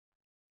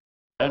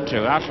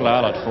To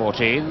Atlal at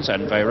 14s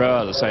and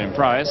Veyreux at the same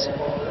price.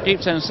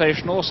 Deep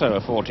Sensation also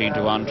a 14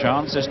 to 1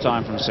 chance, this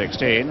time from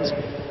 16s.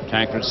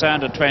 Tancred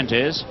Sand at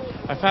 20s.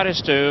 A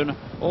Faristoon,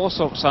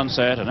 Allsop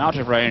Sunset and Out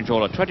of Range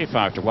all at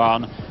 25 to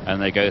 1, and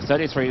they go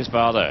 33s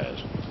bar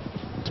those.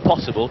 It's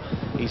possible.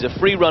 He's a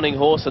free running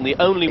horse and the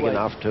only way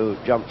enough to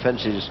jump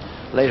fences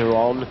later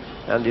on,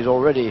 and he's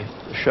already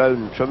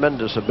shown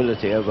tremendous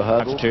ability over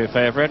hurdles. That's 2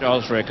 favourite,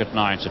 Osric at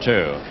 9 to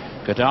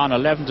 2. Kadan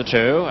 11 to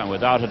 2 and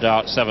without a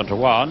doubt 7 to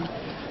 1.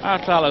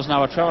 Atlal is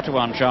now a 12 to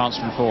 1 chance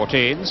from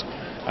 14s,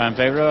 and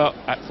Veyreux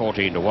at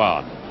 14 to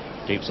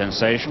 1. Deep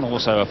Sensation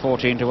also a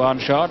 14 to 1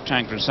 shot.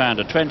 Tancred Sand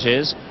at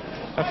 20s.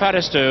 A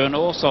Faristoon,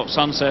 Allsop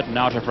Sunset and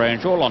Out of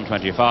Range all on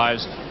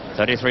 25s.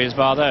 33s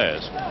bar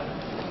those.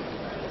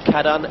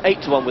 Kadan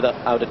 8 to 1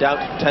 without a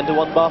doubt, 10 to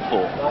 1 bar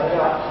 4.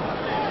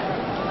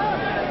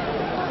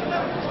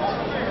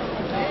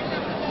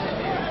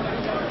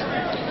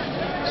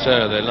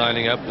 So they're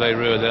lining up.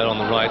 Veyreux there on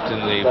the right in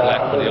the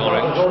black with the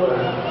orange.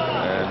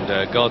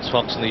 And God's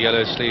Fox in the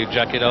yellow sleeve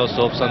jacket.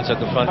 Allsop Sunset,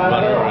 the front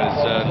runner, is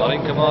not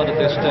in command at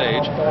this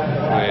stage,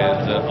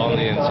 with on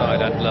the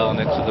inside Atlal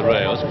next to the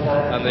rails,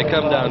 and they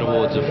come down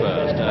towards the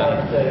first.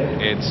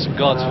 It's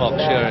God's Fox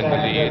sharing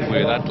the lead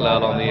with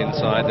Atlal on the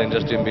inside. Then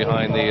just in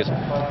behind these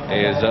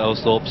is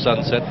Allsop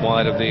Sunset.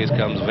 Wide of these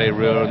comes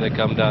Veyreux, and they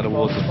come down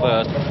towards the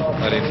first.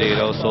 And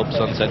indeed Allsop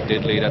Sunset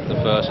did lead at the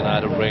first, and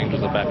Out of Range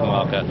was the back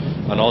marker,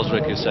 and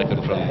Osric is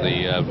second from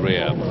the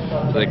rear.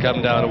 So they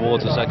come down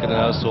towards the second, and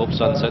Allsop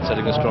Sunset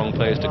setting a strong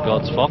pace to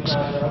God's Fox.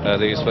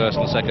 These first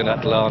and second,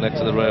 Atlal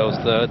next to the rails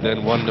third,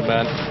 then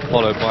Wonderman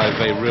followed by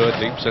Veyreux.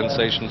 Deep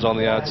Sensations on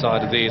the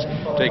outside of these,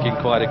 taking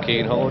quite a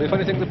keen hold. If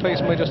anything, the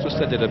pace may just have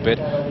steadied a bit.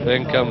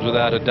 Then comes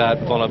without a doubt,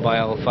 followed by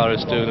Al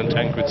Faristoon and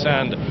Tancred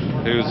Sand,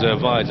 who's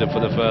visor for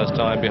the first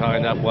time.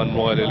 Behind that one,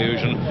 Royal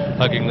Illusion,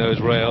 hugging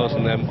those rails,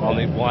 and then on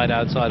the wide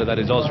outside of that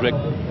is Osric,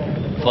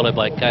 followed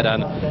by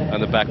Kadan,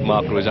 and the back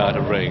marker is Out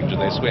of Range,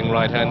 and they swing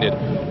right-handed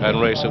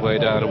and race away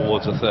down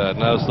towards the third.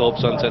 Now Allsop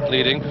Sunset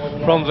leading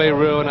from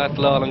Veyreux and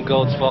Atlal and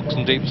God's Fox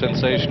and Deep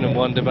Sensation and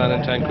Wonderman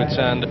and Tancred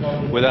Sand,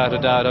 without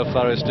a doubt of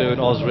Faristoon,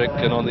 Osric,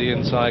 and on the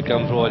inside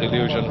comes Royal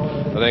Illusion,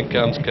 and then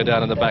comes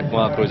Kadan, and the back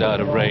marker is Out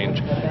of Range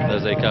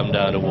as they come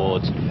down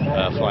towards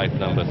flight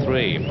number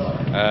 3.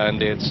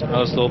 And it's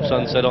Allsop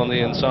Sunset on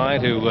the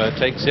inside who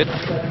takes it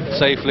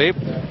safely,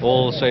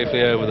 all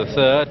safely over the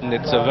third, and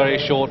it's a very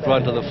short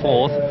run to the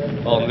fourth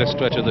on this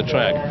stretch of the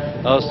track.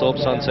 Allsop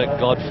Sunset,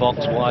 God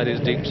Fox, wide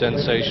is Deep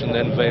Sensation,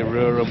 then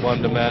Veyreux and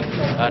Wonderman,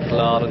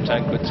 Atlal and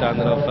Tancred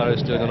Sand, then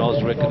Faristoon and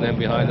Osric, and then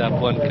behind that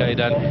one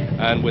Kadan,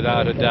 and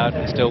without a doubt,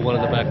 and still one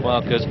of the back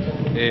markers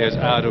is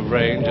Out of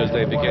Range as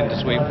they begin to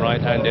sweep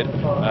right-handed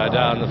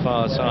down the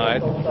far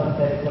side,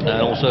 and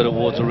also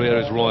towards the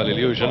rear is Royal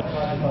Illusion,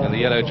 and the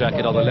yellow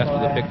jacket on the left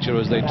of the picture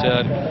as they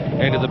turn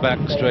into the back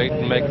straight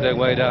and make their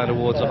way down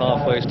towards the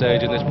halfway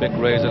stage in this big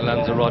razor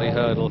Lanzarote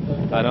hurdle.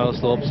 And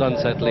Allsop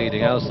Sunset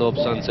leading. Allsop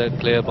Sunset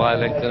clear by a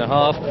length and a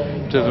half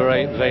to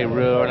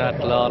Veyreux and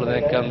Atlal, and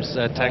then comes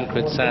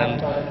Tancred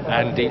Sand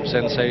and Deep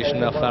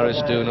Sensation,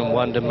 Faristoon and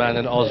Wonderman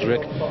and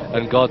Osric,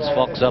 and God's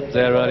Fox up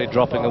there early,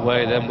 dropping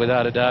away then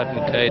without a doubt,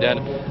 and Kadan,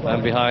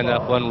 and behind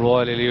that one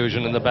Royal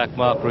Illusion, and the back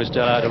marker is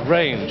still Out of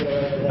Range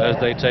as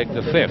they take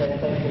the fifth.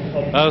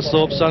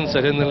 Allsop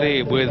Sunset in the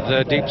lead with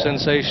Deep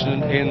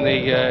Sensation in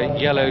the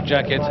yellow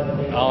jacket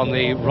on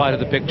the right of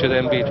the picture.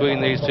 Then between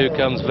these two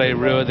comes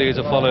Veyreux. These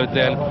are followed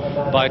then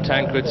by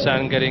Tancred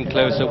Sand getting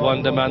closer.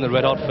 Wonderman, the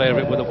red hot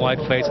favourite with the white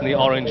face and the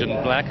orange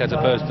and black, as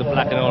opposed to the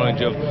black and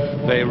orange of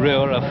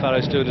Veyreux.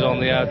 Faristoon is on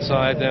the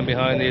outside. Then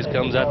behind these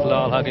comes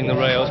Atlal hugging the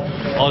rails.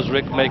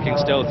 Osric making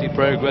stealthy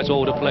progress,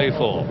 all to play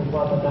for.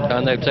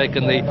 And they've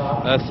taken the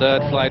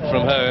third flight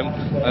from home.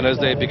 And as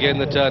they begin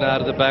the turn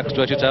out of the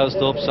backstretch, it's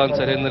Allsop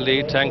Sunset in the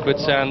lead. Tancred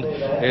Sand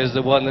is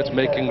the one that's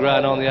making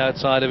ground on the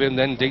outside of him.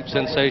 Then Deep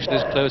Sensation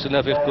is close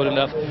enough, if good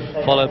enough,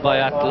 followed by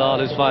Atlal,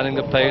 who's finding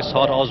the pace.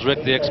 Hot Osric,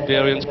 the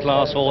experienced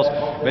class horse,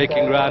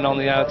 making ground on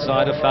the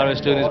outside of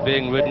Faristoon, is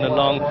being ridden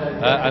along,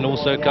 and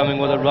also coming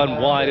with a run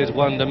wide is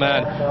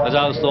Wonderman as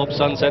Allsop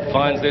Sunset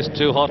finds this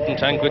too hot, and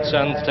Tancred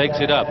Sands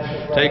takes it up.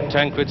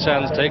 Tancred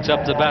Sands takes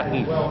up the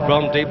baton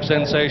from Deep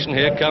Sensation.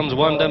 Here comes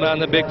Wonderman,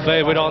 the big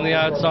favourite on the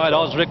outside.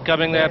 Osric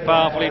coming there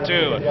powerfully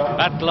too.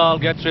 Atlal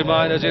gets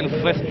reminders in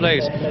 5th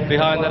place.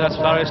 Behind that,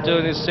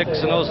 Faristoon is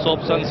 6th, and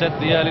Allsop Sunset,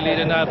 the early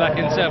leader, now back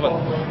in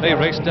 7th. They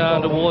race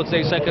down towards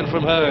a second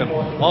from home.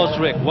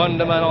 Osric,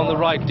 Wonderman on the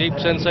right, Deep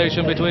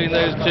Sensation between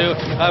those two,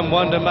 and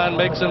Wonderman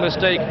makes a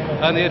mistake,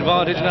 and the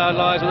advantage now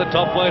lies with the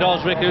top weight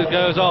Osric, who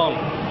goes on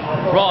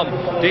from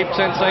Deep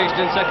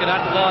Sensation in second.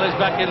 Atlal is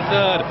back in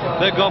third.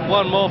 They've got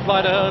one more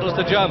flight of hurdles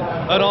to jump,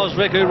 and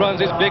Osric, who runs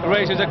his big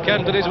races at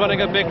Kempton, is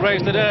running a big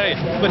race today,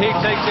 but he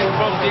takes it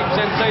from Deep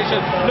Sensation.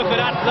 Look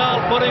at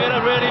Atlal putting in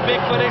a really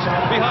big finish.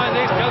 Behind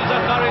these comes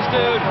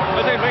Faristoon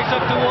as they race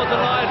up towards the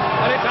line,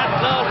 and it's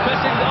Atlal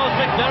pressing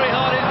Osric very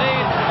hard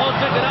indeed.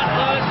 Osric and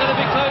Atlal is going to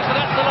be close, and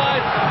that's the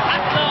line.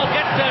 Atlal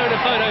gets there in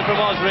a photo from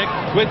Osric,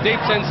 with Deep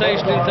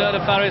Sensation in third,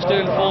 of Faris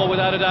doing 4,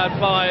 without a doubt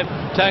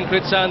 5.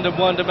 Tancred Sand and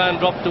Wonder Man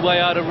dropped away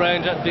out of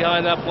range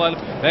behind that one.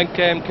 Then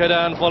came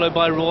Kadan, followed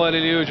by Royal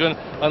Illusion,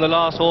 and the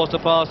last horse to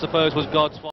pass the post was God's